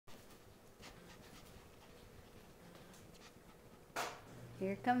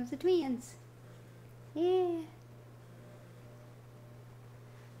Here comes the twins. Yeah.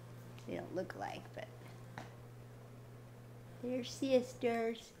 They don't look alike, but they're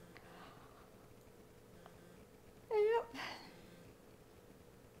sisters. Yep.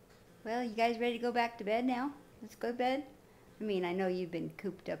 Well, you guys ready to go back to bed now? Let's go to bed. I mean, I know you've been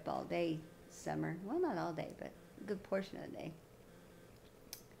cooped up all day summer. Well, not all day, but a good portion of the day.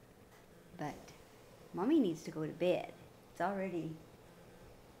 But Mommy needs to go to bed. It's already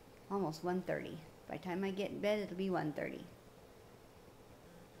almost 1:30. By the time I get in bed, it'll be 1:30.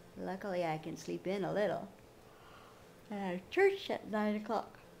 Luckily, I can sleep in a little. I have church at 9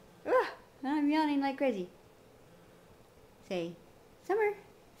 o'clock. Ugh, I'm yawning like crazy. Say, Summer,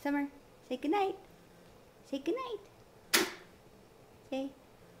 Summer, say goodnight. Say goodnight. Say,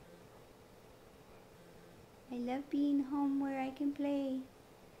 I love being home where I can play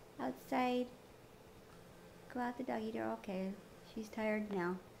outside. Go out the doggy door. Okay, she's tired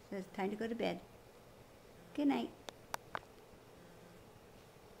now, so it's time to go to bed. Good night.